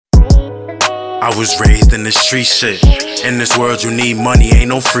I was raised in the street shit. In this world you need money, ain't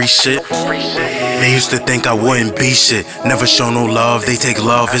no free shit. They used to think I wouldn't be shit. Never show no love, they take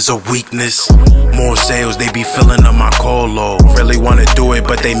love as a weakness. More sales, they be filling up my call log. Really wanna do it,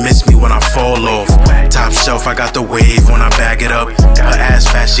 but they miss me when I fall off. Top shelf, I got the wave when I back it up. Her ass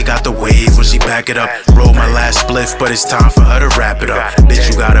fat, she got the wave when she back it up. Roll my last spliff, but it's time for her to wrap it up.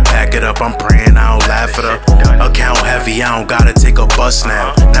 Bitch, you gotta pack it up, I'm praying I don't laugh at her. Account heavy, I don't gotta take a bus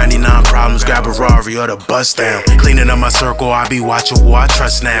now. 99 problems, grab a Rari or the bus down. Cleaning up my circle, I be watching who I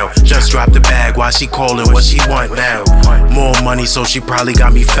trust now. Just dropped the bag, why she calling, what she want now? More money, so she probably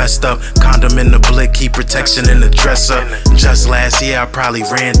got me fessed up. Condom in the blick, keep protection in the dresser. Just last year, I probably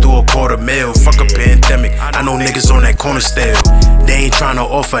ran through a $250,000. Fuck a pandemic, I know niggas on that corner still. They ain't tryna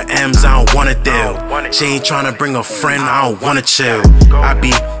offer M's, I don't want a deal. She ain't tryna bring a friend, I don't wanna chill. I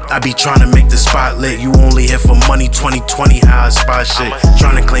be tryna make the spot lit. You only here for money, 2020, how I spot shit.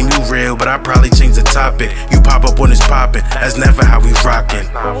 Tryna claim you real, but I probably change the topic. You pop up when it's poppin', that's never how we rockin'.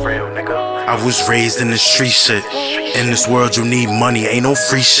 I was raised in the street shit. In this world you need money, ain't no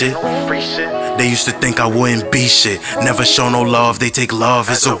free shit. They used to think I wouldn't be shit. Never show no love, they take love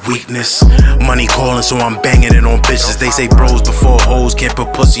as a weakness. Money calling, so I'm banging it on bitches. They say bros before hoes, can't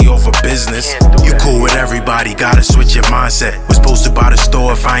put pussy over business. You cool with everybody, gotta switch your mindset. Was supposed to buy the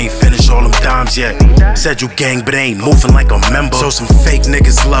store if I ain't finished all them dimes yet. Said you gang, but ain't moving like a member. So some fake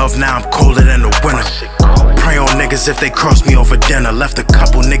niggas love, now I'm colder than the winter. Pray on niggas if they cross me over dinner. Left a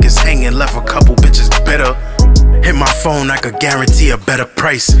couple niggas hanging, left a couple bitches bitter. Hit my phone, I could guarantee a better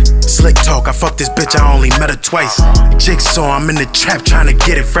price. Slick talk, I fucked this bitch, I only met her twice. Jigsaw, I'm in the trap trying to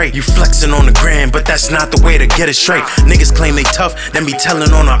get it right. You flexing on the gram, but that's not the way to get it straight. Niggas claim they tough, then be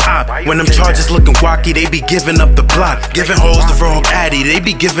telling on a op. When them charges looking wacky, they be giving up the block. Giving hoes the wrong addy, they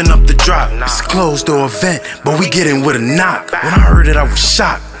be giving up the drop. It's closed or event, but we get in with a knock. When I heard it, I was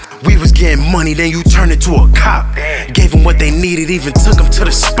shocked. We was getting money, then you turned into a cop. Gave them what they needed, even took them to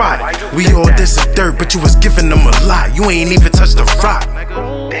the spot. We all this and dirt, but you was giving them a lot. You ain't even touched the rock.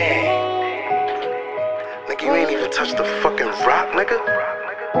 Damn. Nigga, you ain't even touched the fucking rock, nigga.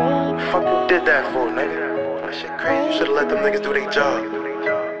 Fuck you did that for, nigga? That shit crazy, you should've let them niggas do their job.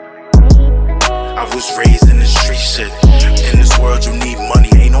 I was raised in the street shit. In this world you need money,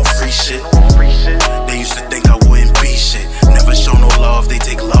 ain't no free shit. They used to think I wouldn't be shit. Never show no love, they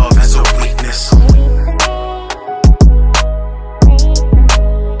take love as a